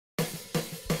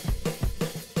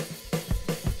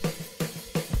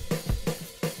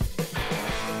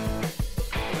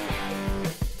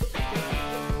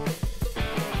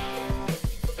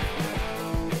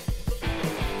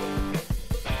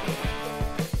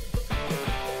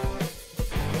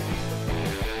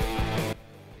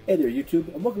Hey there YouTube,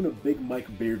 and welcome to Big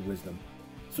Mike Beard Wisdom.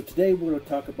 So today we're going to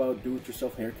talk about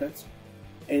do-it-yourself haircuts.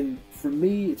 And for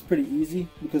me, it's pretty easy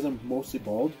because I'm mostly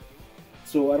bald.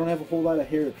 So I don't have a whole lot of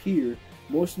hair up here.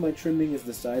 Most of my trimming is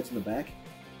the sides and the back.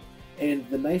 And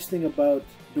the nice thing about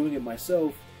doing it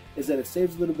myself is that it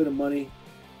saves a little bit of money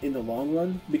in the long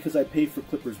run because I paid for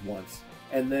clippers once.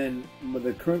 And then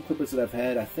the current clippers that I've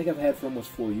had, I think I've had for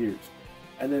almost 4 years.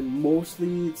 And then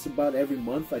mostly it's about every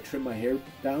month I trim my hair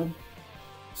down.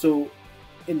 So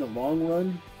in the long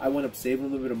run, I wind up saving a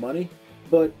little bit of money,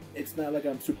 but it's not like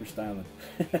I'm super styling.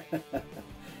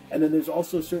 And then there's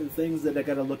also certain things that I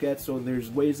gotta look at. So there's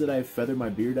ways that I feather my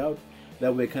beard out.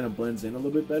 That way it kind of blends in a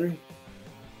little bit better.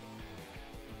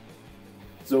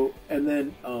 So, and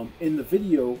then in the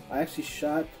video, I actually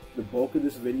shot the bulk of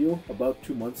this video about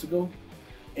 2 months ago,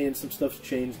 and some stuff's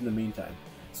changed in the meantime.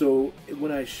 So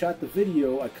when I shot the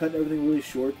video, I cut everything really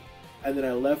short, and then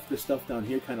I left the stuff down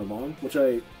here kind of long, which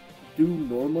I do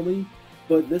normally,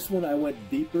 but this one I went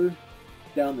deeper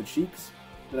down the cheeks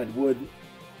than I would,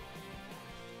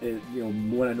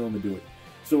 when I normally do it.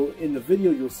 So in the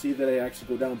video, you'll see that I actually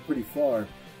go down pretty far,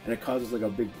 and it causes like a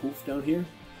big poof down here.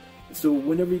 So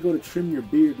whenever you go to trim your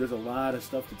beard, there's a lot of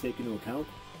stuff to take into account,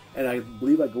 and I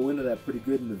believe I go into that pretty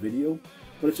good in the video,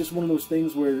 but it's just one of those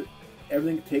things where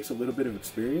everything takes a little bit of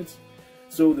experience.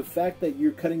 So the fact that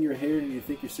you're cutting your hair and you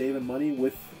think you're saving money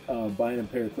with buying a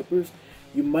pair of clippers,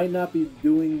 you might not be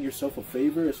doing yourself a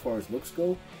favor as far as looks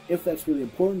go, if that's really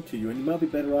important to you, and you might be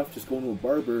better off just going to a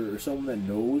barber or someone that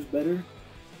knows better,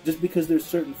 just because there's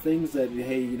certain things that,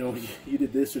 hey, you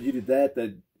did this or you did that,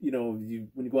 that, when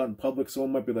you go out in public,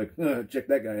 someone might be like, check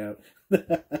that guy out.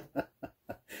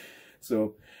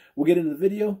 So we'll get into the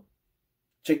video.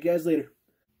 Check you guys later.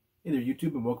 Hey there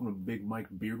YouTube, and welcome to Big Mike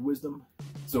Beard Wisdom.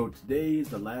 So today is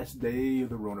the last day of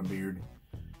the Rona beard.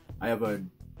 I have a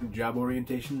job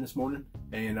orientation this morning,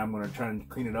 and I'm going to try and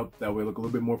clean it up. That way I look a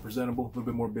little bit more presentable, a little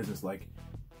bit more business-like.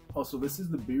 Also, this is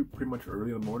the beard pretty much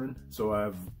early in the morning, so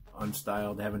I've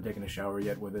unstyled, haven't taken a shower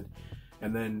yet with it.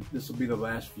 And then this will be the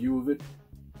last view of it.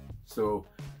 So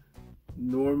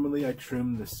normally I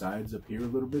trim the sides up here a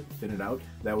little bit, thin it out.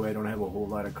 That way I don't have a whole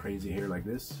lot of crazy hair like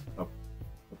this up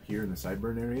here in the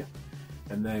sideburn area.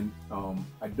 And then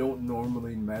I don't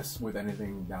normally mess with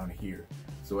anything down here.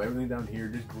 So everything down here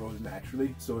just grows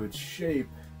naturally. So its shape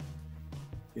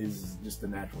is just a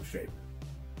natural shape.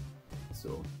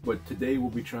 So, but today we'll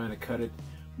be trying to cut it.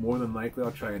 More than likely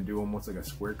I'll try and do almost like a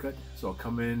square cut. So I'll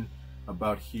come in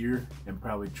about here and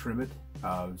probably trim it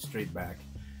straight back.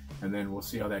 And then we'll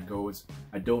see how that goes.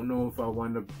 I don't know if I'll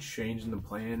wind up changing the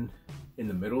plan in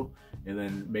the middle and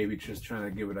then maybe just trying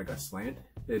to give it like a slant.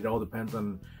 It all depends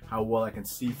on how well I can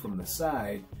see from the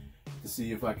side to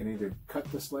see if I can either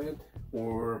cut the slant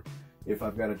or if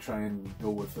I've got to try and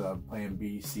go with plan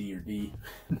B, C, or D.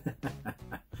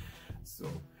 So,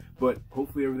 but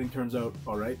hopefully everything turns out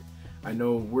all right. I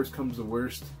know worst comes to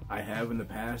worst, I have in the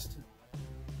past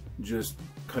just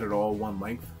cut it all one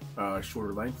length,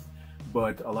 shorter length.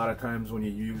 But a lot of times when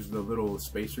you use the little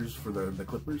spacers for the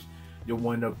clippers, you'll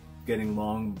wind up getting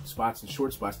long spots and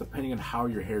short spots depending on how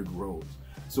your hair grows.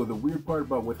 So the weird part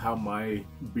about with how my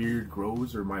beard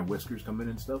grows or my whiskers come in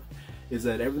and stuff is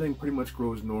that everything pretty much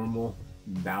grows normal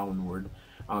downward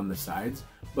on the sides,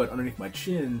 but underneath my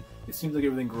chin it seems like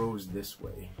everything grows this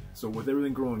way. So with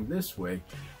everything growing this way,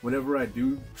 whenever I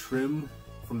do trim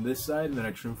from this side and then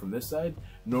I trim from this side,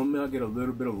 normally I'll get a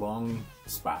little bit of long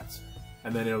spots,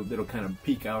 and then it'll kind of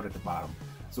peak out at the bottom.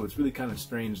 So it's really kind of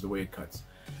strange the way it cuts.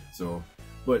 So,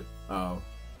 but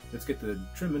let's get to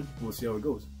trimming. We'll see how it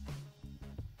goes.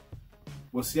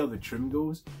 We'll see how the trim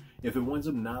goes. If it winds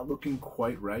up not looking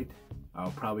quite right,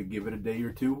 I'll probably give it a day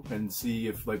or two and see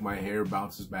if like my hair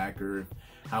bounces back or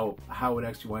how it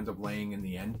actually winds up laying in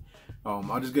the end.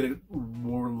 I'll just get it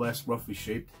more or less roughly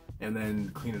shaped and then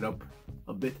clean it up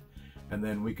a bit, and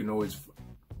then we can always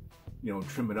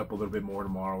trim it up a little bit more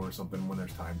tomorrow or something when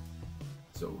there's time.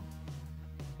 So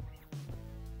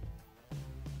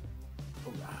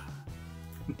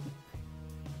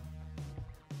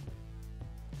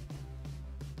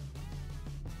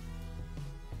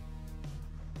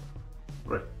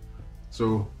right,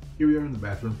 so here we are in the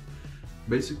bathroom.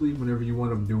 Basically, whenever you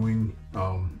wind up doing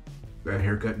that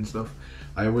haircut and stuff,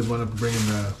 I always wind up bringing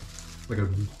like a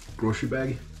grocery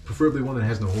bag, preferably one that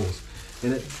has no holes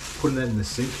in it, putting that in the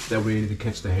sink. That way to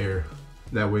catch the hair.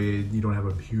 That way you don't have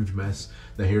a huge mess.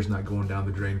 The hair's not going down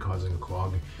the drain causing a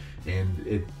clog, and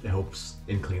it helps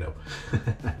in cleanup.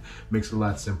 Makes it a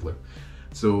lot simpler.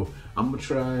 So I'm gonna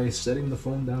try setting the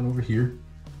phone down over here.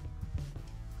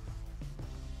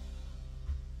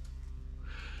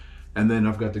 And then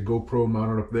I've got the GoPro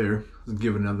mounted up there. Let's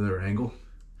give it another angle.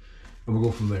 and we'll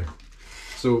go from there.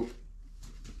 So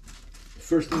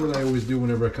first thing that I always do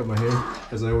whenever I cut my hair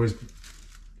is I always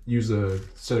use a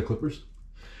set of clippers.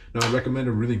 Now I recommend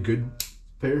a really good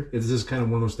pair. It's just kind of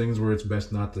one of those things where it's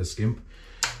best not to skimp.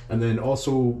 And then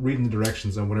also reading the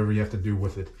directions on whatever you have to do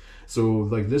with it. So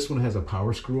like this one has a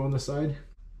power screw on the side.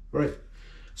 Right.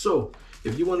 So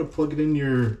if you want to plug it in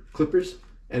your clippers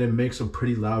and it makes a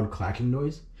pretty loud clacking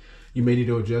noise, you may need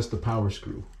to adjust the power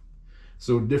screw.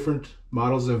 So different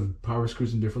models have power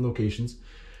screws in different locations.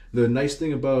 The nice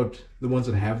thing about the ones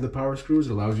that have the power screws,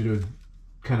 it allows you to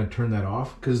kind of turn that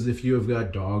off, because if you have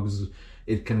got dogs,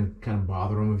 it can kind of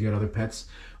bother them if you got other pets.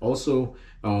 Also,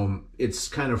 it's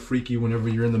kind of freaky whenever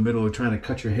you're in the middle of trying to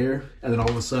cut your hair and then all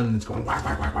of a sudden it's going whack,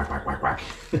 whack, whack, whack, whack, whack,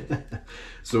 whack.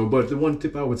 So, but the one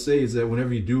tip I would say is that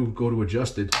whenever you do go to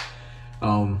adjust it,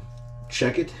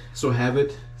 check it, so have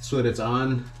it so that it's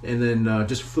on, and then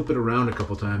just flip it around a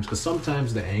couple times, because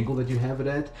sometimes the angle that you have it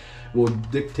at will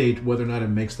dictate whether or not it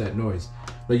makes that noise.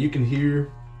 But you can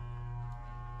hear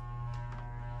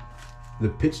the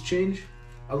pitch change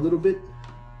a little bit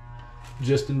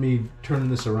just in me turning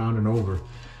this around and over.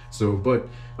 So, but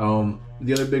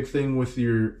the other big thing with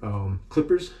your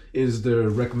clippers is to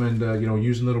recommend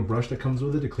using a little brush that comes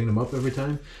with it to clean them up every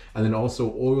time, and then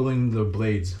also oiling the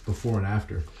blades before and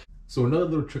after. So another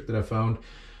little trick that I found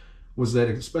was that,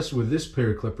 especially with this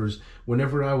pair of clippers,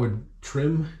 whenever I would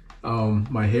trim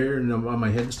my hair and on my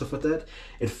head and stuff like that,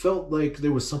 it felt like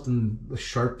there was something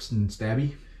sharp and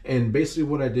stabby. And basically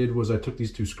what I did was I took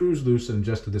these two screws loose and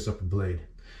adjusted this upper blade.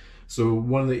 So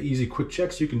one of the easy quick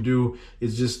checks you can do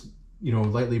is just,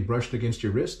 lightly brushed against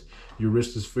your wrist. Your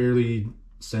wrist is fairly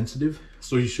sensitive,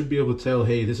 so you should be able to tell,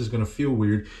 hey, this is going to feel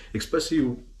weird,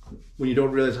 especially when you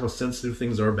don't realize how sensitive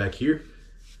things are back here.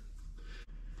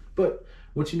 But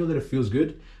once you know that it feels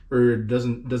good, or it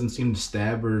doesn't seem to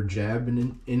stab or jab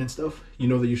in and stuff, you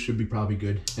know that you should be probably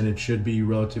good, and it should be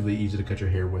relatively easy to cut your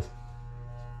hair with.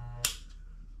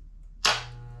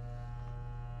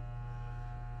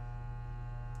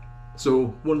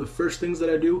 So one of the first things that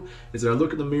I do is that I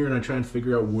look in the mirror and I try and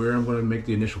figure out where I'm going to make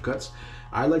the initial cuts.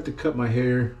 I like to cut my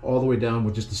hair all the way down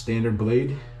with just a standard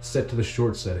blade set to the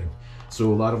short setting.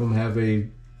 So a lot of them have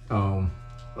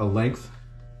a length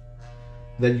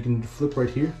that you can flip right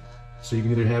here. So you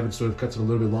can either have it so it cuts it a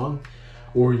little bit long,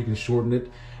 or you can shorten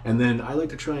it. And then I like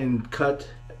to try and cut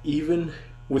even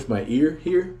with my ear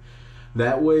here.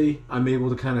 That way I'm able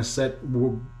to kind of set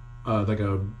like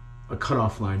a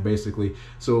cutoff line, basically.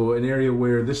 So an area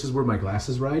where this is where my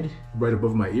glasses ride, right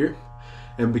above my ear.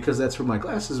 And because that's where my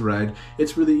glasses ride,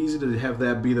 it's really easy to have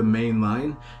that be the main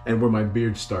line and where my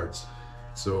beard starts.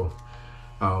 So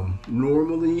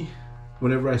normally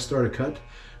whenever I start a cut,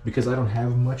 because I don't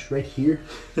have much right here,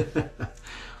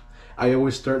 I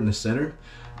always start in the center,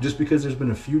 just because there's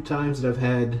been a few times that I've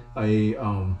had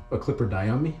a clipper die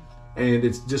on me, and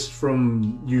it's just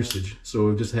from usage. So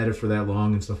I've just had it for that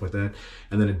long and stuff like that,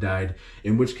 and then it died.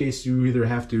 In which case you either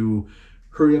have to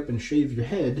hurry up and shave your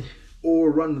head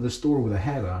or run to the store with a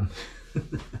hat on.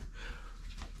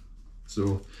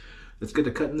 So let's get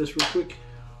to cutting this real quick.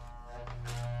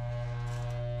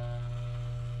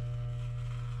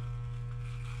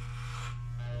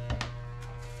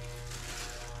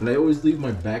 And I always leave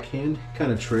my backhand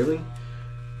kind of trailing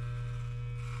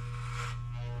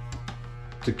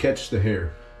to catch the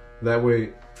hair. That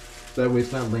way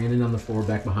it's not landing on the floor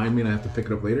back behind me and I have to pick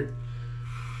it up later.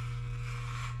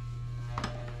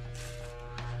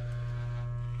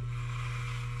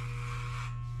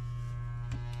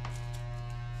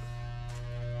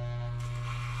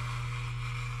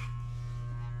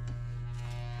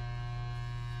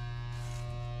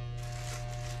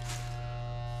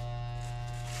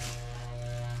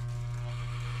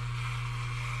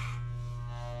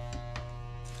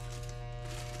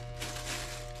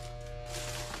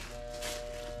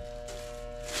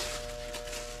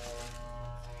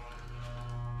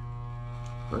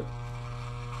 Right.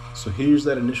 So here's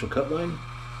that initial cut line.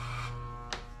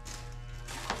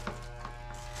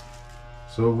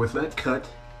 So with that cut,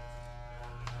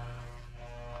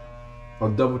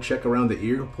 I'll double check around the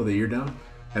ear, pull the ear down,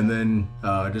 and then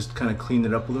just kind of clean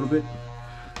it up a little bit.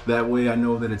 That way I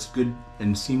know that it's good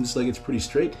and seems like it's pretty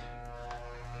straight.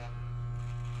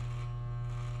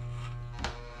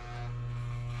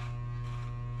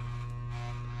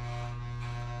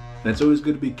 And it's always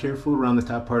good to be careful around the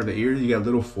top part of the ear. You got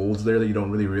little folds there that you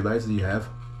don't really realize that you have.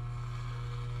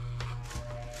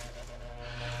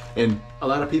 And a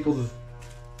lot of people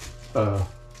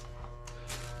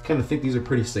kind of think these are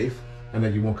pretty safe and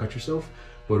that you won't cut yourself,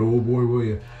 but oh boy will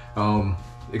you.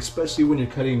 Especially when you're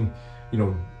cutting,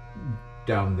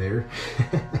 down there.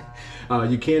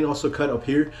 You can also cut up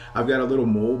here. I've got a little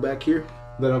mole back here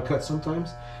that I'll cut sometimes,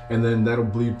 and then that'll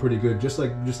bleed pretty good, just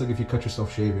like if you cut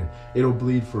yourself shaving, it'll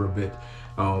bleed for a bit.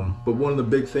 But one of the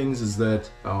big things is that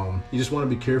you just want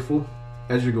to be careful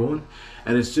as you're going,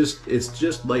 and it's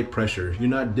just light pressure. You're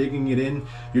not digging it in,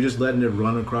 you're just letting it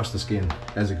run across the skin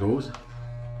as it goes.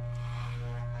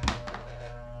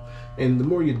 And the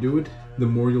more you do it, the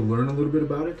more you'll learn a little bit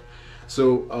about it.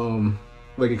 So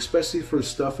like especially for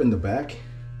stuff in the back,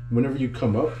 whenever you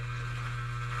come up,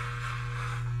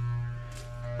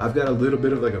 I've got a little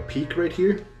bit of like a peak right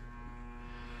here,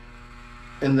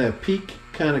 and that peak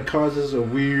kind of causes a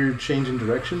weird change in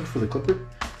direction for the clipper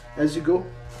as you go.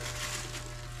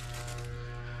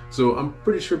 So I'm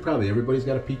pretty sure probably everybody's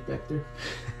got a peak back there.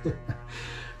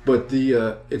 But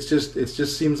the it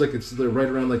just seems like it's right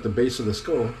around like the base of the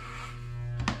skull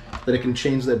that it can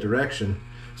change that direction.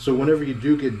 So whenever you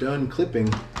do get done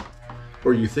clipping,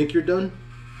 or you think you're done,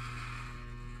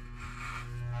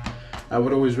 I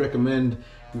would always recommend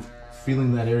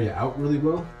feeling that area out really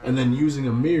well, and then using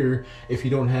a mirror if you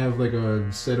don't have like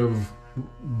a set of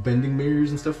bending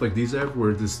mirrors and stuff like these have,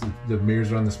 where the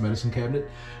mirrors are on this medicine cabinet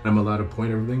and I'm allowed to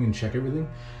point everything and check everything.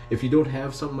 If you don't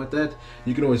have something like that,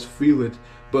 you can always feel it,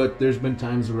 but there's been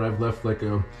times where I've left like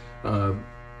a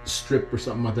strip or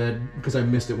something like that because I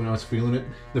missed it when I was feeling it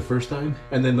the first time,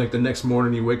 and then like the next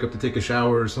morning you wake up to take a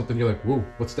shower or something, you're like, whoa,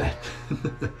 what's that?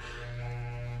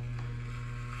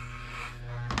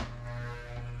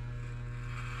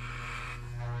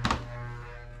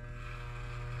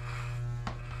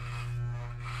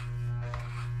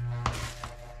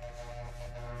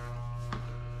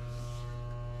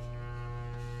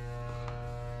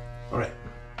 All right,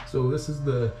 so this is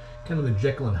the kind of the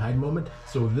Jekyll and Hyde moment.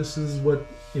 So this is what,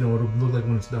 you know, it'll look like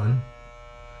when it's done,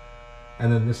 and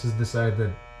then this is the side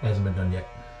that hasn't been done yet.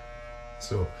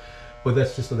 So, but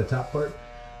that's just for the top part.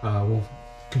 We'll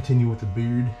continue with the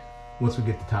beard once we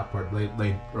get the top part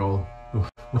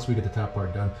once we get the top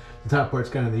part done. The top part's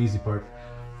kind of the easy part.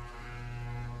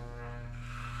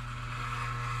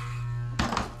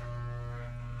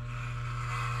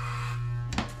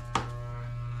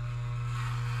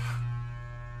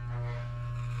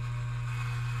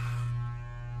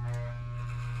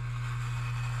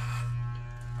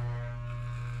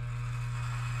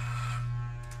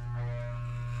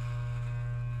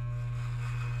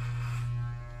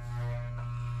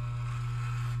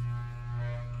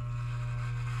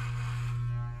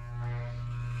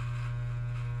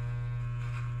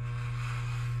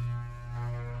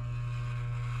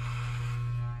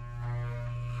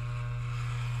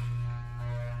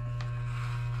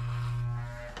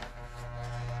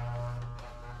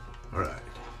 Alright,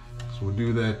 so we'll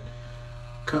do that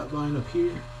cut line up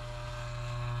here.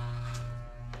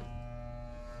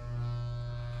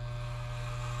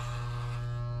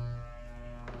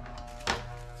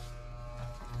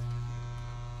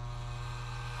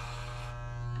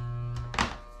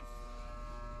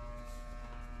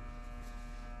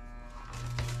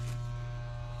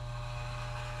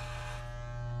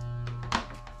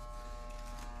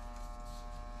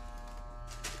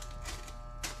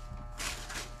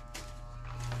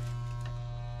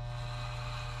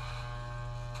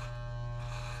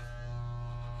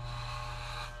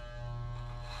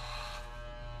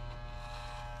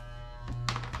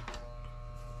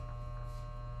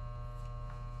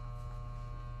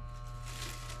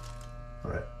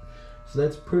 Alright, so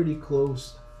that's pretty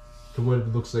close to what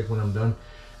it looks like when I'm done.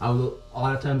 A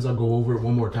lot of times I'll go over it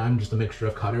one more time just to make sure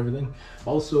I've caught everything.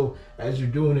 Also, as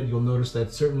you're doing it, you'll notice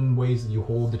that certain ways that you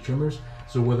hold the trimmers,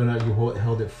 so whether or not you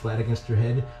held it flat against your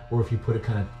head, or if you put it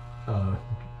kind of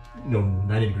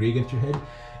 90 degree against your head,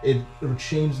 it'll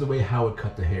change the way how it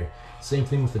cut the hair. Same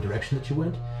thing with the direction that you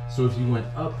went. So if you went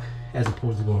up as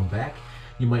opposed to going back,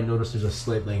 you might notice there's a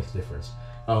slight length difference.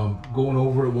 Going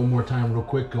over it one more time real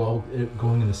quick, going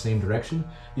in the same direction,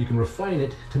 you can refine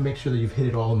it to make sure that you've hit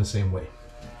it all in the same way.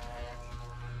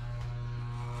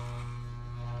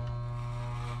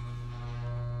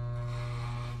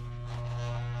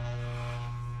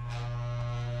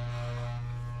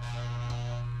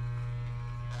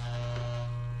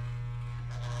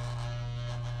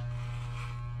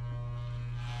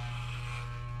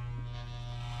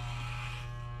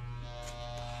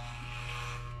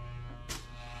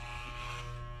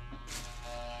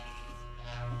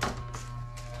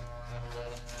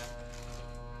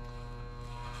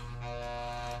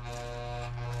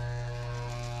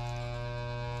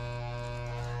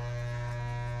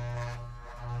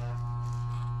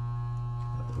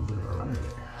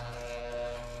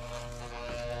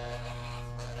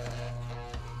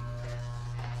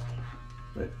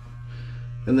 Right.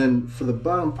 And then for the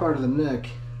bottom part of the neck,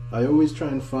 I always try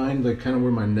and find like kind of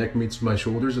where my neck meets my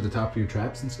shoulders at the top of your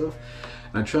traps and stuff.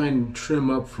 And I try and trim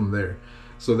up from there.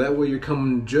 So that way you're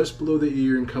coming just below the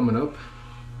ear and coming up.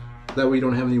 That way you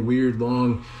don't have any weird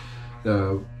long,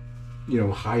 you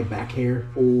know, high back hair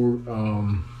or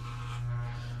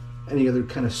any other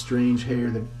kind of strange hair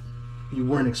that you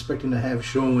weren't expecting to have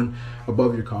showing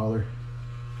above your collar.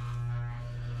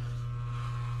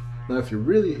 Now if you're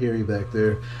really hairy back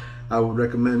there, I would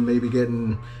recommend maybe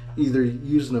either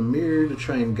using a mirror to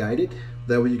try and guide it.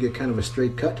 That way you get kind of a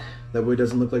straight cut. That way it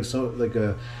doesn't look like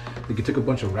like you took a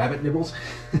bunch of rabbit nibbles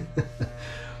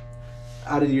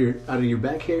out of your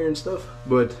back hair and stuff.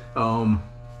 But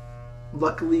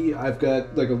luckily I've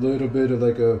got like a little bit of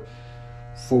like a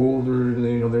fold, or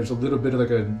you know, there's a little bit of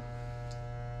like a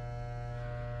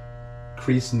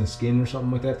crease in the skin or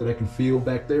something like that that I can feel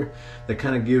back there. That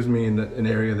kind of gives me an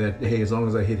area that, hey, as long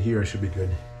as I hit here, I should be good.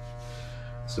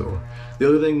 So the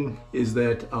other thing is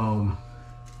that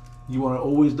you want to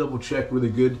always double check really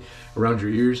good around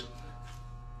your ears.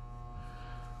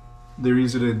 They're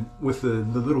easy to, with the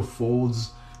little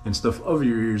folds and stuff of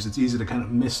your ears, it's easy to kind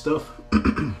of miss stuff.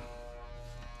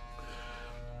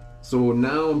 So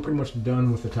now I'm pretty much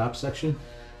done with the top section.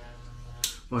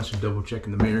 Well, I should double check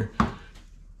in the mirror.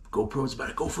 GoPro's about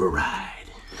to go for a ride.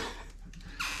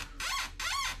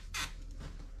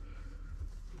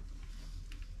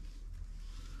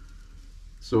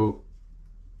 So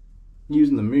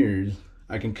using the mirrors,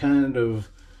 I can kind of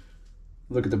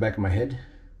look at the back of my head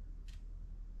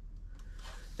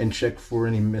and check for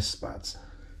any missed spots.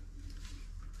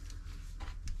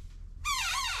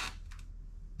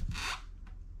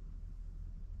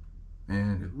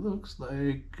 And it looks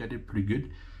like I did pretty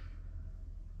good.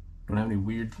 Don't have any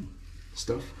weird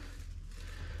stuff.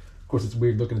 Of course, it's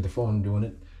weird looking at the phone doing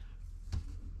it.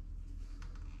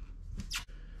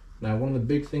 Now, one of the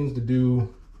big things to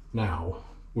do now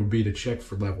would be to check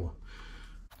for level.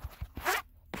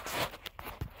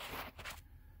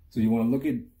 So you want to look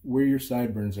at where your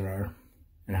sideburns are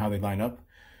and how they line up.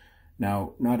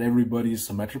 Now, not everybody's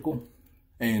symmetrical,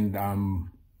 and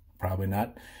probably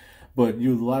not, but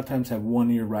you a lot of times have one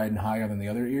ear riding higher than the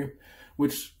other ear,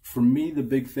 which for me, the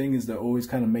big thing is to always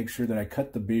kind of make sure that I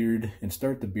cut the beard and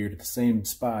start the beard at the same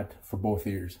spot for both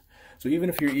ears. So even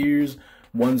if your ears,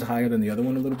 one's higher than the other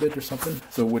one a little bit or something,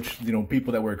 so which, you know,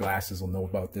 people that wear glasses will know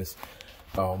about this.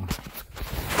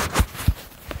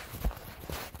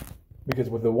 Because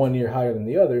with the one ear higher than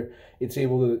the other, it's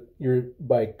able to,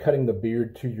 by cutting the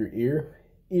beard to your ear,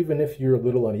 even if you're a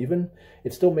little uneven,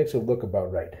 it still makes it look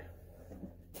about right.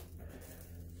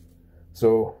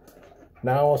 So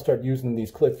now I'll start using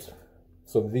these clips.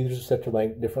 So these are set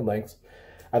to different lengths.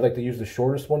 I like to use the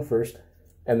shortest one first,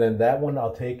 and then that one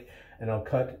I'll take and I'll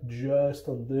cut just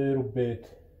a little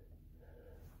bit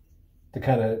to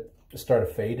kind of start a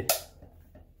fade.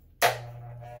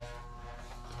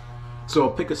 So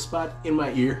I'll pick a spot in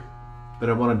my ear that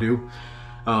I want to do.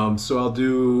 So I'll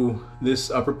do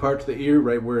this upper part of the ear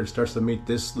right where it starts to meet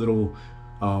this little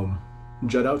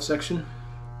jut out section.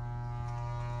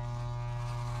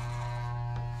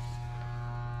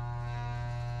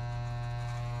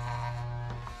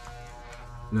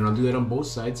 And then I'll do that on both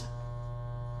sides.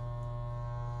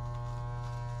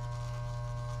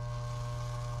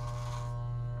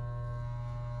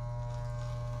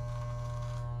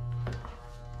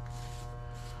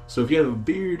 So if you have a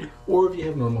beard or if you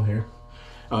have normal hair,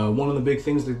 one of the big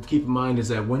things to keep in mind is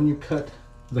that when you cut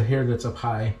the hair that's up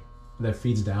high, that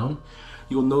feeds down,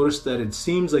 you'll notice that it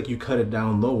seems like you cut it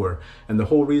down lower. And the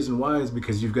whole reason why is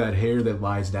because you've got hair that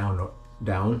lies down.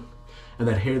 And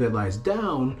that hair that lies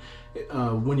down,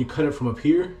 when you cut it from up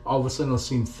here, all of a sudden it'll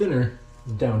seem thinner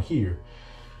down here,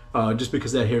 just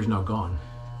because that hair is now gone.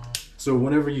 So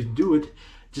whenever you do it,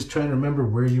 just try and remember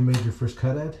where you made your first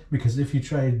cut at, because if you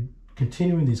try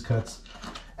continuing these cuts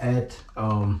at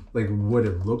like what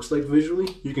it looks like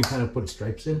visually, you can kind of put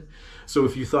stripes in. So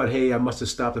if you thought, hey, I must have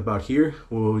stopped about here,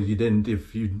 well, you didn't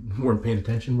if you weren't paying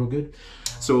attention real good.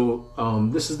 So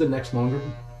this is the next longer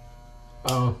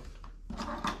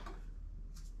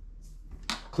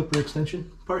clipper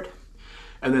extension part,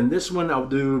 and then this one I'll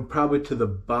do probably to the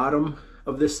bottom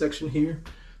of this section here.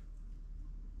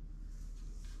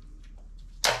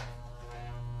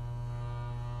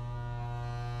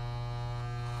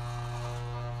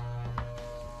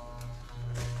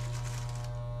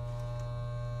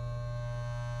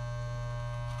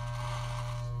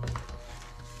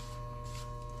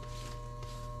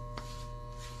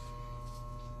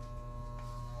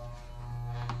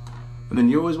 And then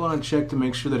you always want to check to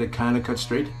make sure that it kind of cuts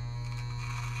straight.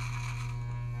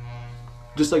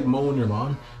 just like mowing your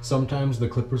lawn, sometimes the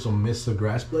clippers will miss a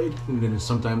grass blade, and then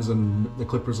sometimes the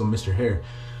clippers will miss your hair.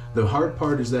 The hard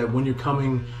part is that when you're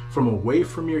coming from away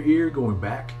from your ear going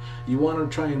back, you want to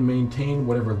try and maintain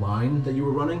whatever line that you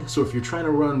were running. So if you're trying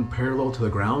to run parallel to the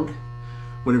ground,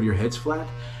 whenever your head's flat,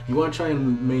 you want to try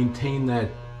and maintain that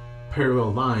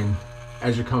parallel line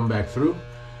as you're coming back through.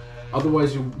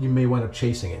 Otherwise you may wind up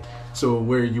chasing it. So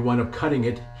where you wind up cutting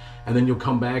it, and then you'll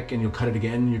come back and you'll cut it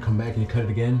again, and you come back and you cut it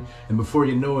again, and before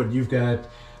you know it, you've got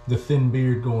the thin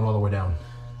beard going all the way down.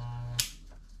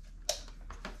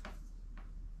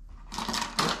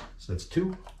 So that's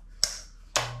 2.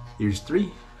 Here's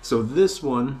 3. So this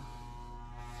one,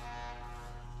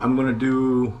 I'm gonna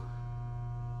do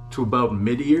to about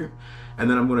mid-ear, and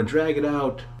then I'm gonna drag it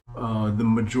out the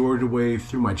majority of the way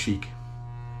through my cheek.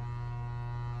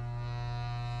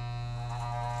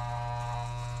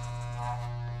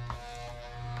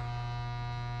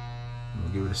 I'll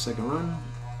give it a second run.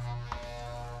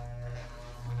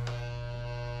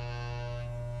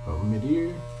 About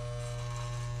mid-ear.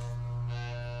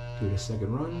 Give it a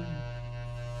second run.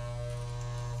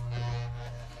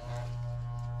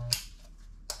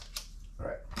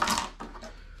 Alright.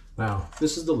 Now,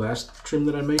 this is the last trim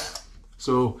that I make.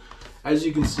 So, as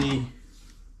you can see,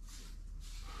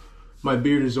 my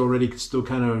beard is already still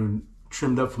kind of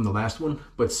trimmed up from the last one,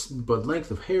 but length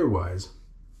of hair wise,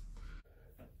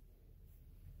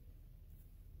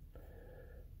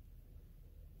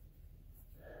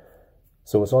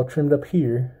 so it's all trimmed up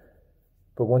here,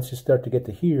 but once you start to get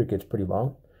to here, it gets pretty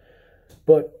long.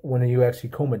 But when you actually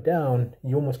comb it down,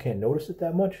 you almost can't notice it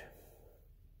that much.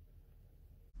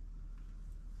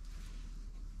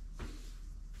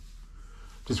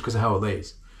 Just because of how it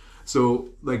lays. So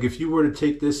like if you were to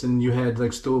take this and you had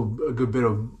like still a good bit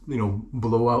of, you know,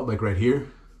 blowout like right here,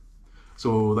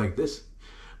 so like this,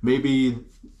 maybe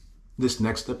this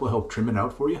next step will help trim it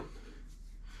out for you.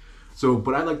 So,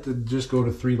 but I like to just go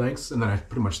to 3 lengths and then I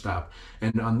pretty much stop.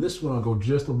 And on this one, I'll go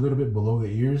just a little bit below the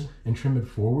ears and trim it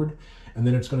forward. And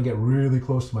then it's going to get really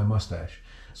close to my mustache.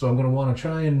 So I'm going to want to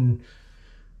try and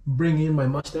bring in my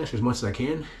mustache as much as I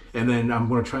can. And then I'm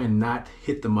going to try and not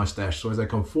hit the mustache. So as I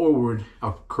come forward,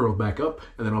 I'll curl back up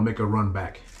and then I'll make a run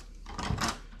back.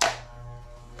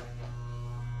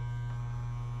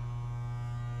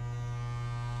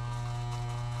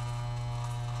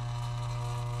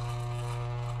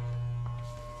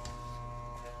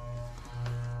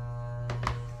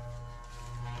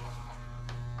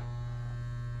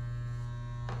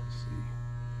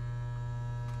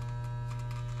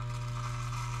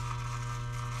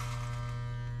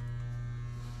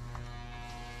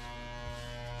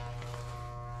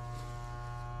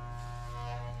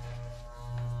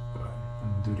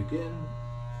 Do it again.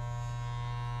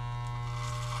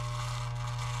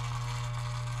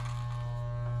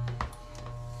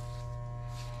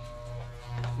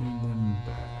 And then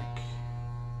back.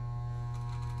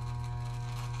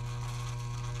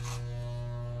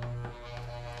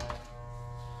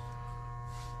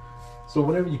 So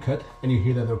whenever you cut and you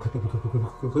hear that little clip, clip, clip, clip,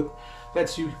 clip, clip,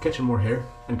 that's you catching more hair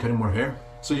and cutting more hair.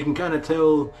 So you can kind of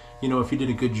tell, you know, if you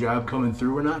did a good job coming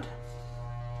through or not.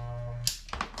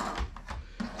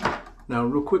 Now,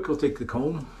 real quick, I'll take the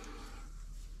comb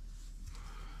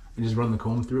and just run the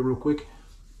comb through it real quick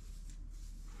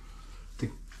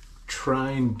to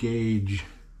try and gauge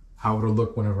how it'll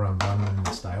look whenever I'm done and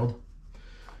styled.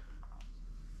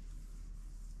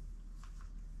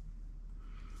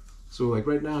 So, like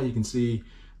right now, you can see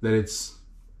that it's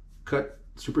cut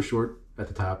super short at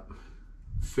the top,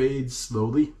 fades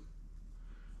slowly,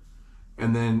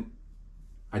 and then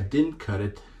I didn't cut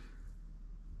it.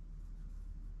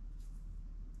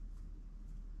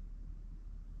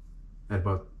 At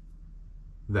about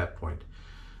that point.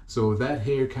 So that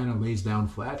hair kind of lays down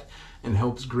flat and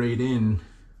helps grade in.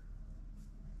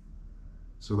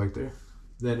 So like there,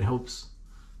 that helps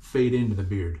fade into the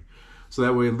beard. So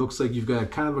that way it looks like you've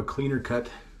got kind of a cleaner cut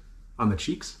on the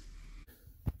cheeks.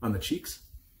 And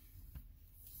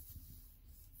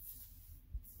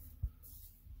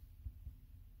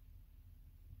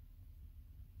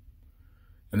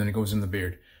then it goes in the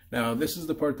beard. Now this is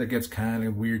the part that gets kind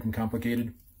of weird and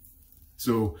complicated.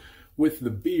 So with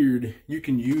the beard, you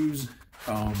can use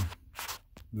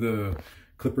the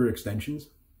clipper extensions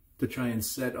to try and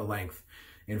set a length.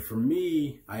 And for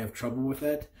me, I have trouble with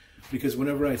that because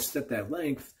whenever I set that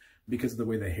length, because of the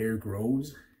way the hair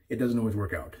grows, it doesn't always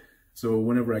work out. So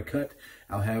whenever I cut,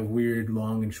 I'll have weird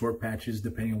long and short patches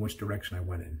depending on which direction I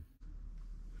went in.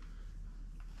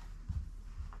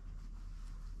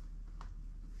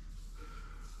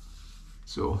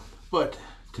 So, but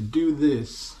to do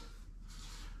this,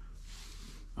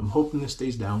 I'm hoping this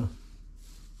stays down.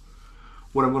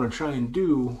 what I'm going to try and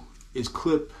do is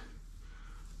clip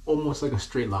almost like a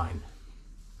straight line.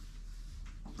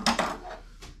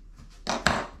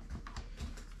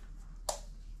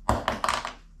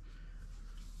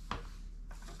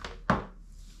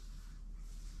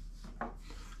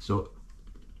 So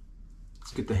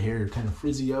let's get the hair kind of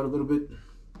frizzy out a little bit.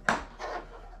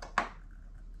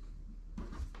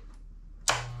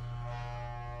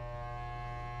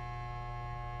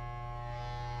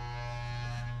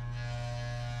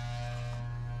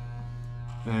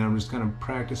 And I'm just kind of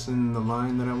practicing the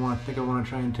line that I want to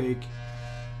try and take.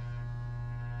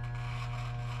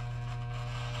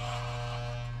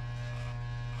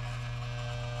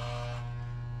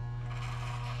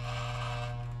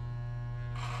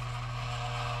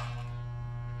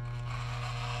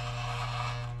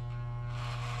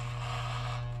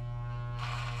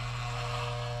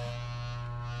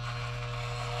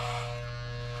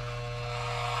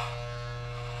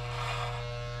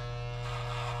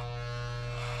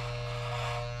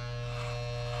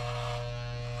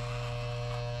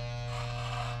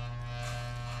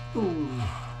 Ooh,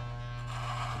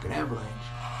 like an avalanche.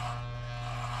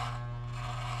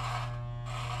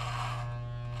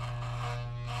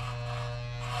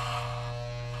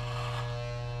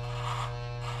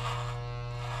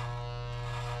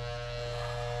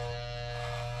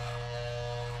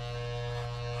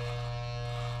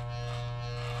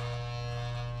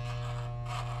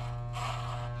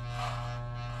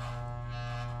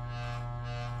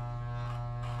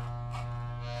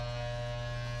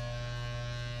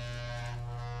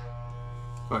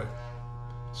 But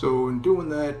so in doing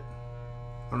that,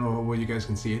 I don't know where you guys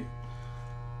can see it.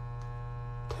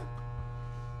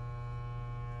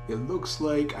 It looks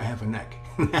like I have a neck.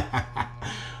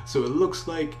 So it looks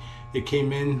like it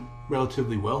came in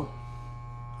relatively well.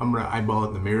 I'm gonna eyeball it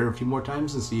in the mirror a few more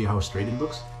times to see how straight it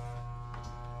looks.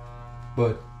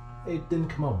 But it didn't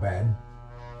come out bad.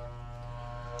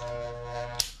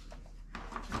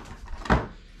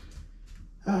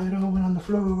 It all went on the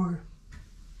floor.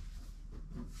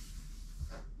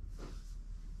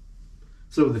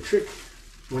 So the trick,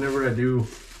 whenever I do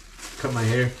cut my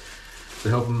hair to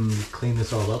help them clean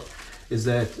this all up, is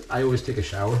that I always take a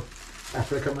shower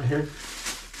after I cut my hair.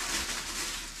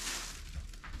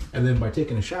 And then by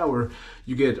taking a shower,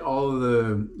 you get all of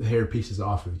the hair pieces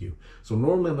off of you. So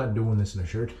normally I'm not doing this in a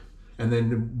shirt. And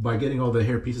then by getting all the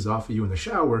hair pieces off of you in the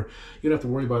shower, you don't have to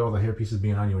worry about all the hair pieces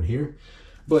being on you in here.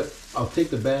 But I'll take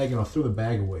the bag and I'll throw the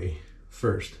bag away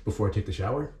first before I take the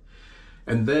shower.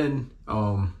 And then,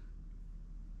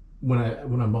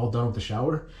 when I'm all done with the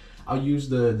shower, I'll use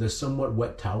the somewhat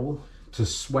wet towel to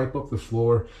swipe up the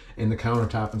floor and the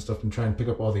countertop and stuff and try and pick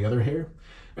up all the other hair.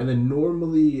 And then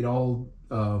normally it all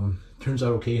turns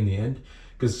out okay in the end,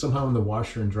 because somehow in the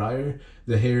washer and dryer,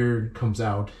 the hair comes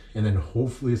out and then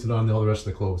hopefully it's not on all the rest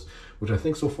of the clothes, which I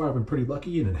think so far I've been pretty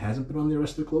lucky and it hasn't been on the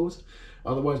rest of the clothes.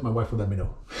 Otherwise, my wife will let me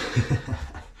know.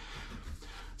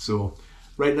 So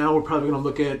right now we're probably gonna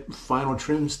look at final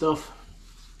trim stuff.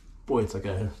 Boy, it's like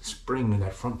a spring in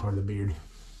that front part of the beard.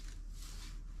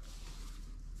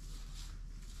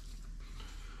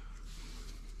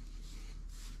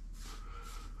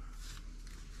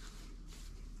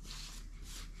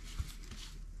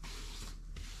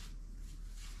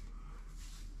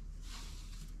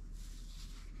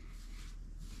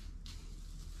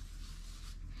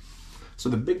 So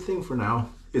the big thing for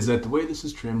now is that the way this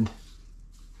is trimmed,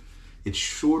 it's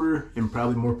shorter and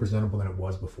probably more presentable than it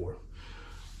was before.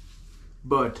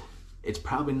 But it's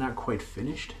probably not quite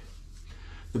finished.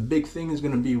 The big thing is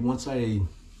going to be once I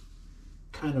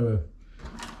kind of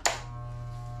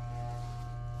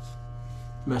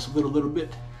mess with it a little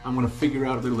bit, I'm going to figure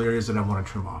out little areas that I want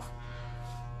to trim off.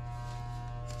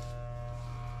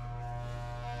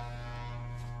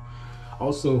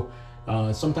 Also,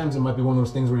 sometimes it might be one of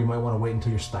those things where you might want to wait until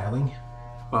you're styling.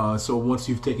 So once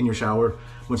you've taken your shower,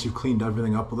 once you've cleaned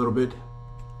everything up a little bit,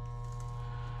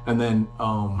 and then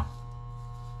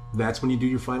that's when you do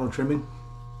your final trimming.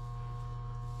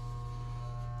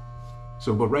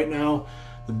 So, but right now,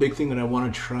 the big thing that I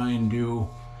want to try and do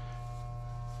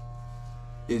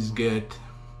is get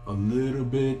a little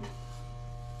bit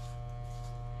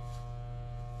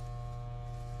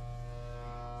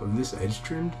of this edge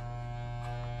trimmed.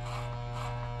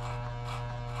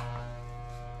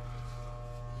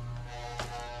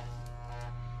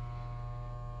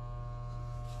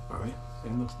 All right,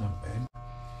 it looks not bad.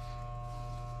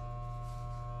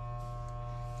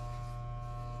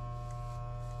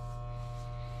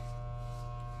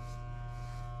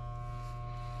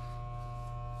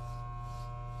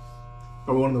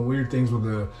 But one of the weird things with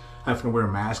having to wear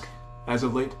a mask as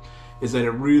of late is that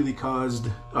it really caused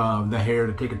the hair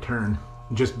to take a turn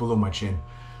just below my chin.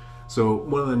 So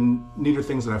one of the neater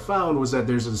things that I found was that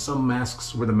there's some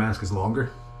masks where the mask is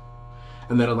longer,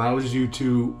 and that allows you to,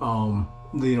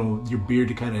 you know, your beard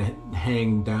to kind of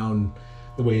hang down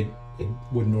the way it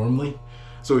would normally.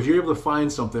 So if you're able to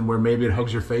find something where maybe it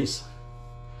hugs your face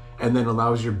and then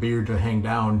allows your beard to hang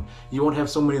down, you won't have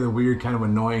so many of the weird kind of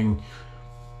annoying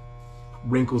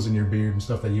wrinkles in your beard and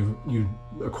stuff that you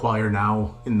acquire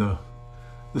now in the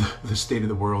state of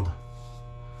the world.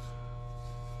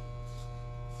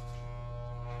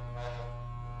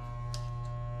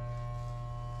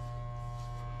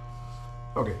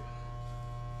 Okay.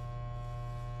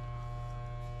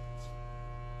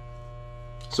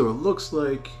 So it looks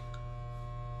like,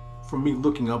 from me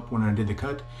looking up when I did the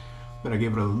cut, that I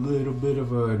gave it a little bit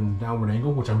of a downward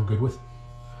angle, which I'm good with.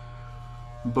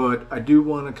 But I do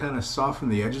want to kind of soften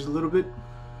the edges a little bit.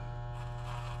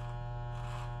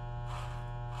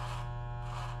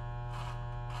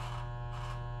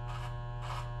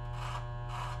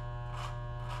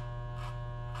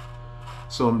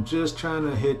 So I'm just trying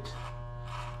to hit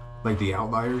like the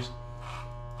outliers.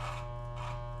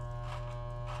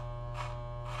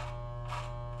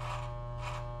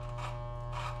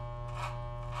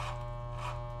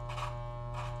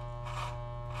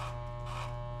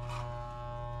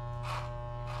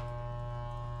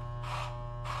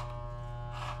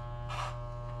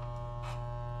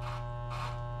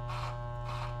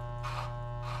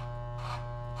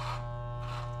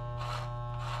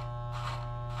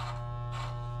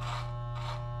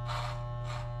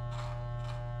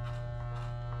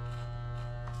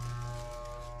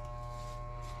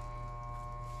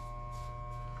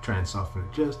 Try and soften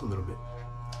it just a little bit.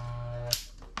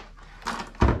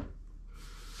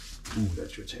 Ooh,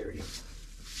 that shirt's hairy.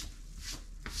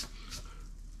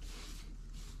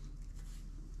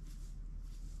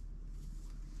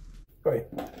 Okay,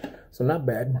 so not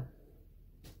bad.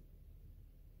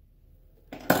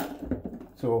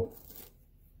 So,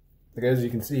 like as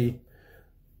you can see,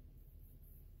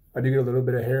 I do get a little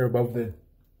bit of hair above the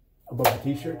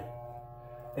t-shirt,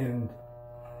 and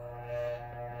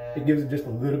it gives it just a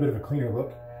little bit of a cleaner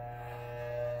look.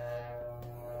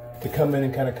 To come in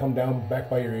and kind of come down back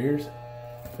by your ears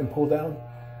and pull down,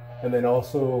 and then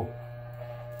also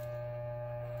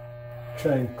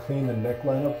try and clean the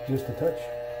neckline up just a touch.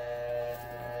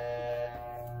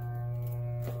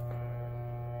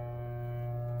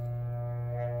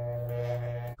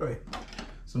 Okay,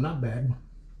 so not bad.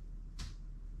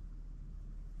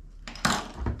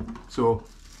 So,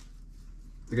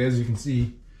 like as you can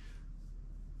see,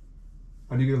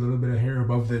 I do get a little bit of hair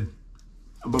above the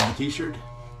t-shirt,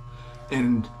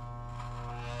 and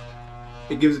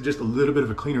it gives it just a little bit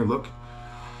of a cleaner look.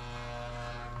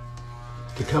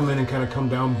 To come in and kind of come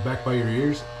down back by your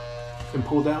ears and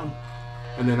pull down,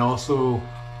 and then also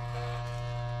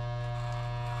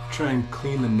try and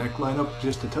clean the neckline up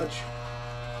just a touch.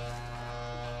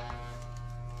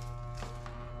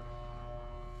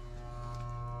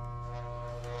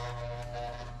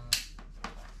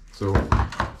 So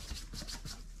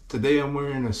today I'm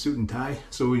wearing a suit and tie,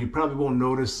 so you probably won't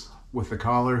notice with the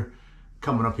collar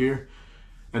coming up here.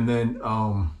 And then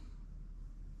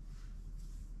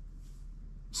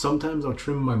sometimes I'll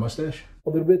trim my mustache a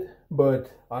little bit,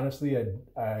 but honestly,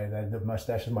 the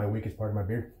mustache is my weakest part of my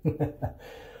beard.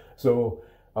 So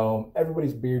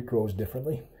everybody's beard grows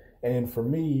differently, and for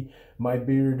me, my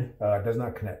beard does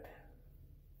not connect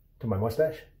to my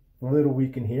mustache. A little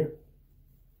weak in here.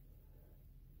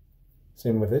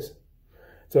 Same with this.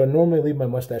 So I normally leave my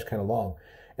mustache kind of long,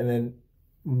 and then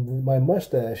my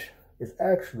mustache is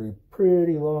actually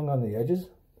pretty long on the edges.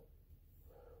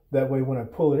 That way when I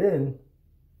pull it in,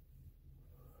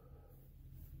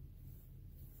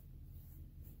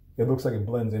 it looks like it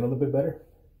blends in a little bit better.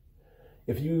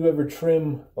 If you ever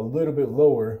trim a little bit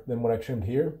lower than what I trimmed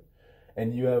here,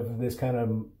 and you have this kind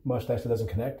of mustache that doesn't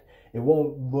connect, it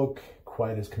won't look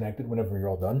quite as connected whenever you're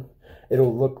all done.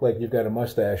 It'll look like you've got a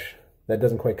mustache that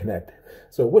doesn't quite connect.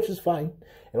 So, which is fine.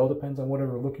 It all depends on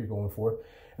whatever look you're going for.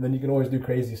 And then you can always do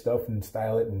crazy stuff and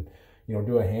style it and, you know,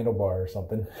 do a handlebar or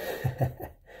something.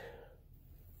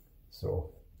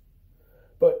 So,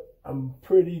 but I'm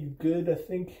pretty good, I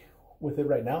think, with it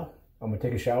right now. I'm gonna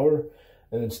take a shower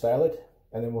and then style it,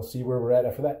 and then we'll see where we're at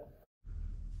after that.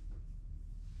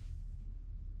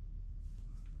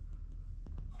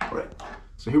 All right,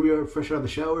 so here we are, fresh out of the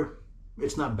shower.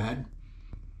 It's not bad.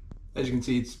 As you can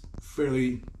see, it's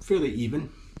fairly even,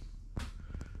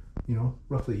 you know,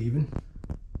 roughly even.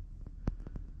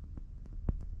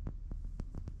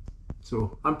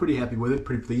 So I'm pretty happy with it,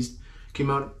 pretty pleased. Came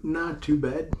out not too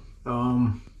bad.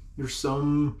 There's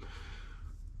some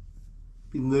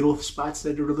little spots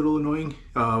that are a little annoying.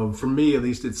 For me, at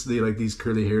least, it's like these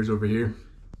curly hairs over here.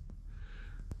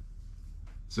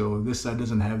 So this side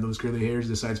doesn't have those curly hairs.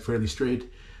 This side's fairly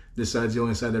straight. This side's the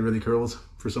only side that really curls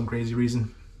for some crazy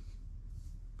reason.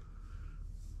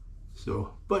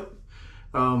 So, but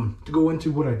to go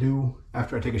into what I do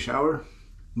after I take a shower,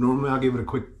 normally I'll give it a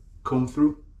quick comb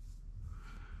through.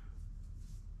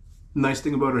 Nice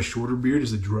thing about a shorter beard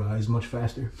is it dries much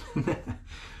faster.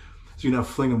 So you're not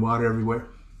flinging water everywhere.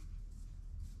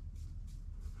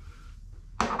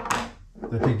 I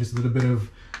take just a little bit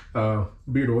of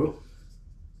beard oil.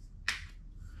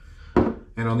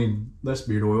 And I'll need less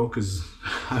beard oil because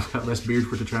I've got less beard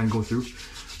for it to try and go through.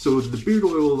 So the beard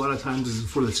oil a lot of times is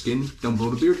for the skin down below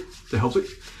the beard to help it.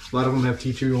 A lot of them have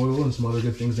tea tree oil and some other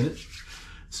good things in it.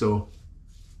 So,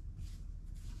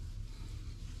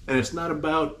 and it's not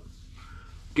about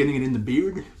getting it in the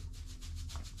beard.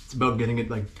 It's about getting it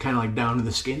like kind of like down to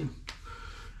the skin.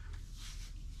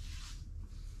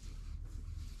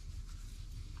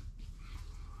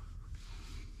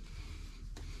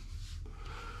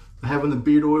 Having the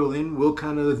beard oil in will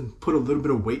kind of put a little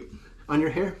bit of weight on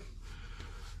your hair,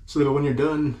 so that when you're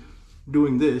done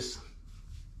doing this,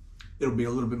 it'll be a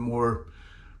little bit more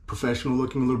professional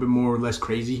looking, a little bit more less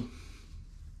crazy.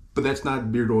 But that's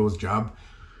not beard oil's job.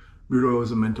 Beard oil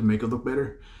isn't meant to make it look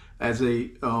better. As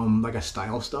a like a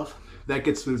style stuff, that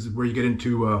gets where you get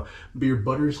into beard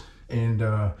butters and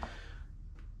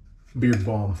beard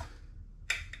balm.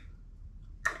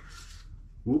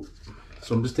 Whoop.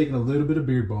 So I'm just taking a little bit of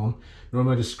beard balm.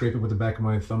 Normally I just scrape it with the back of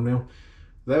my thumbnail.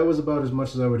 That was about as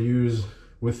much as I would use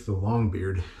with the long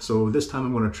beard. So this time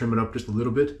I'm going to trim it up just a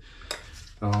little bit.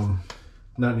 Not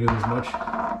nearly as much.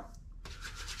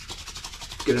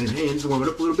 Get on your hands, warm it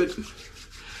up a little bit.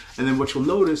 And then what you'll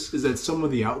notice is that some of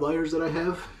the outliers that I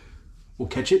have will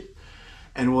catch it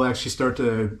and will actually start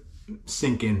to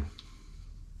sink in.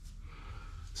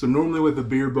 So normally with the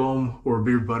beard balm or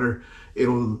beard butter,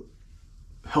 it'll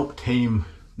help tame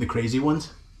the crazy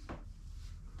ones.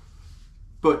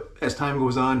 But as time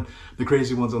goes on, the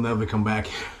crazy ones will never come back.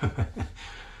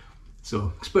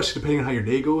 So, especially depending on how your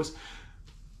day goes.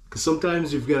 Because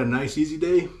sometimes you've got a nice easy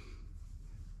day,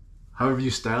 however you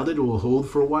styled it, it will hold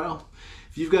for a while.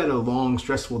 If you've got a long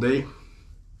stressful day,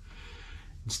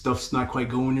 and stuff's not quite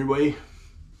going your way,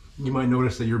 you might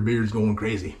notice that your beard's going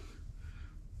crazy.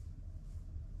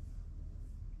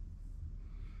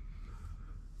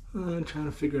 I'm trying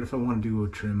to figure out if I want to do a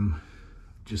trim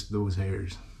just those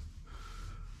hairs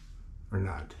or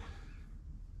not.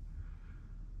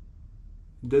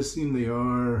 It does seem they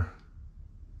are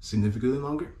significantly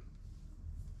longer,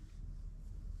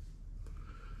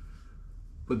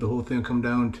 but the whole thing will come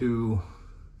down to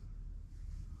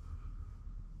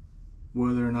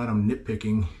whether or not I'm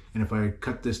nitpicking, and if I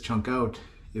cut this chunk out,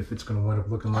 if it's going to wind up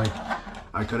looking like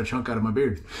I cut a chunk out of my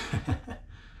beard.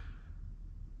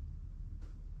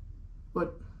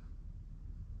 But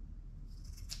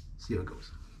see how it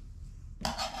goes.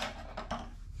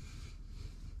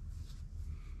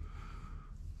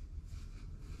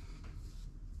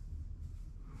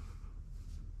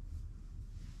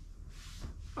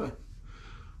 Alright.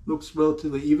 Looks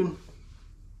relatively even.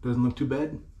 Doesn't look too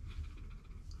bad.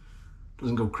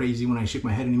 Doesn't go crazy when I shake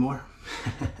my head anymore.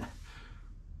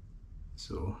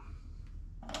 So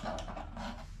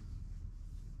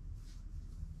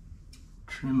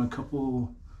trim a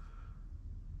couple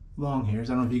long hairs.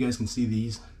 I don't know if you guys can see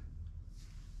these.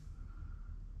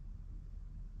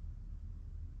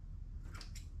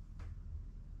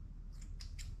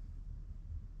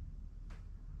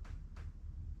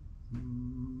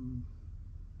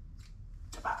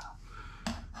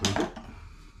 There we go.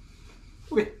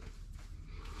 Okay.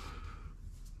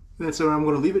 That's where I'm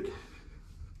going to leave it.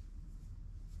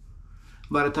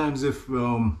 A lot of times if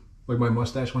like my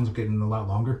mustache winds up getting a lot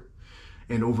longer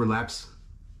and overlaps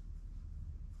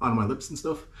on my lips and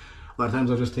stuff, a lot of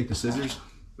times I'll just take the scissors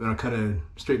and I'll cut a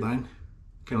straight line,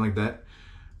 kind of like that,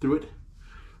 through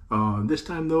it. This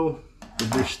time though,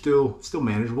 they're still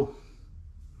manageable.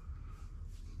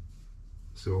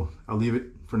 So I'll leave it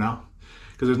for now,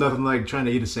 because there's nothing like trying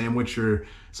to eat a sandwich or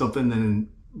something and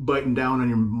biting down on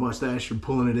your mustache or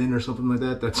pulling it in or something like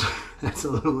that. That's a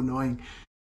little annoying.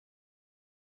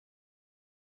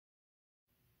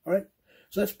 All right,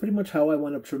 so that's pretty much how I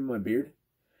wound up trimming my beard.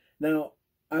 Now,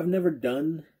 I've never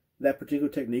done that particular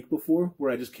technique before,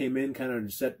 where I just came in, kind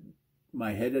of set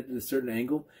my head at a certain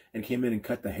angle and came in and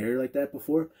cut the hair like that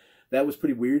before. That was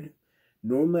pretty weird.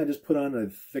 Normally I just put on a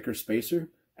thicker spacer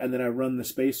and then I run the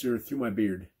spacer through my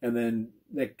beard, and then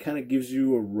that kind of gives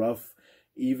you a rough,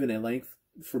 even length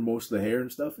for most of the hair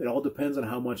and stuff. It all depends on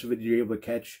how much of it you're able to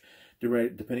catch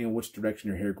depending on which direction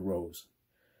your hair grows.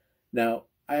 Now,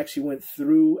 I actually went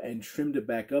through and trimmed it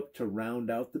back up to round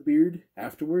out the beard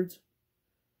afterwards.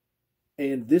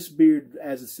 And this beard,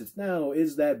 as it sits now,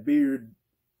 is that beard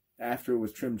after it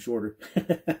was trimmed shorter,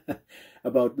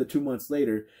 about the 2 months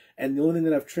later. And the only thing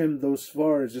that I've trimmed thus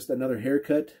far is just another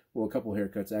haircut, well, a couple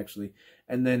haircuts actually,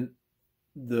 and then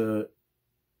the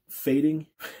fading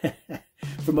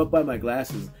from up by my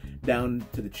glasses down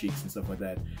to the cheeks and stuff like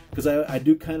that. Because I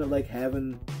do kind of like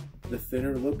having the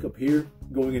thinner look up here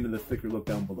going into the thicker look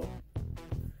down below.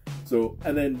 So,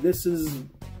 and then this is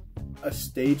a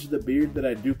stage of the beard that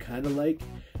I do kind of like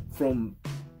from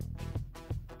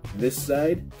this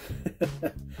side.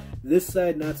 This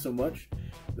side not so much.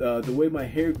 The way my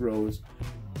hair grows,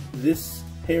 this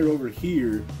hair over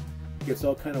here gets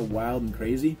all kind of wild and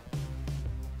crazy.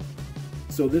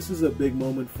 So this is a big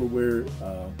moment for where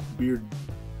beard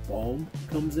balm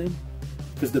comes in,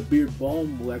 because the beard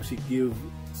balm will actually give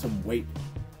some weight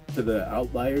to the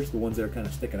outliers, the ones that are kind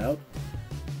of sticking out.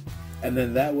 And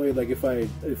then that way, like if I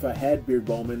had beard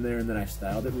balm in there and then I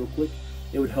styled it real quick,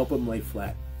 it would help them lay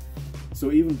flat.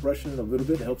 So even brushing it a little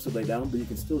bit helps it lay down, but you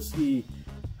can still see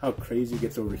how crazy it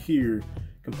gets over here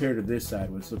compared to this side,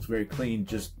 which looks very clean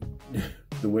just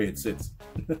the way it sits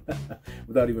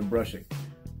without even brushing.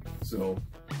 So,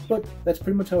 but that's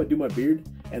pretty much how I do my beard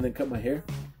and then cut my hair.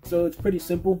 So it's pretty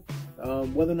simple.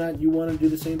 Whether or not you want to do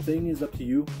the same thing is up to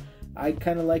you. I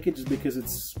kind of like it just because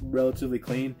it's relatively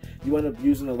clean. You end up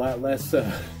using a lot less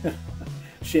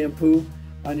shampoo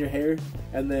on your hair,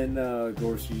 and then of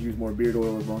course you use more beard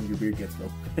oil as long as your beard gets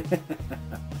low.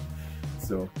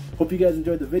 So hope you guys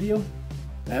enjoyed the video.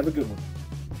 Have a good one.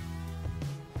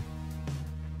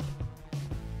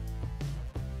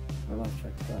 I lost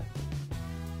track of that.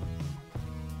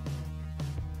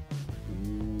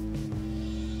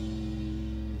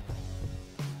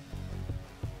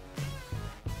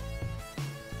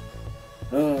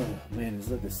 Oh man, is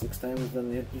that the 6th time we've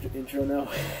done the intro now?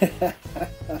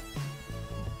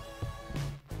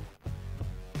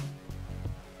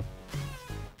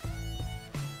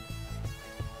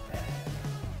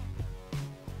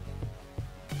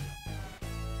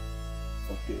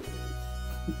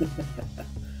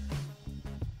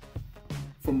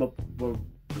 From a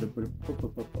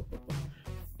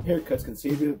haircuts can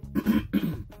save you.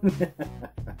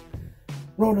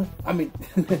 Rona, I mean.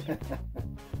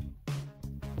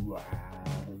 Wow.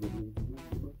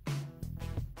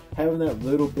 Having that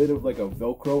little bit of like a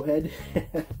Velcro head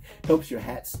helps your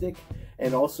hat stick,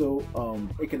 and also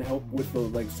it can help with the,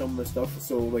 like some of the stuff.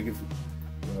 So like if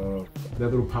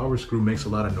that little power screw makes a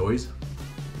lot of noise.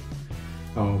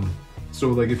 So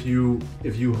like if you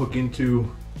hook into,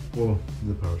 well,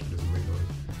 the power screw doesn't make noise.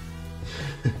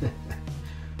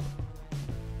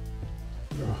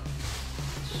 Oh,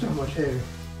 so much hair,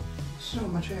 so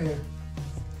much hair.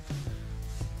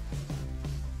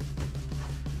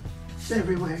 It's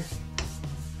everywhere.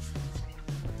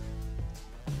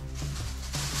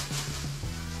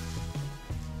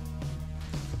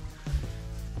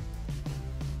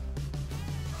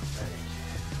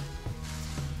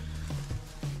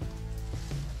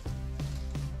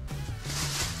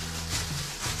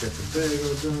 Got the bag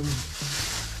all done.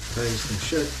 Ties them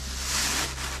shut.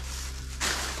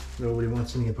 Nobody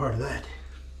wants any part of that.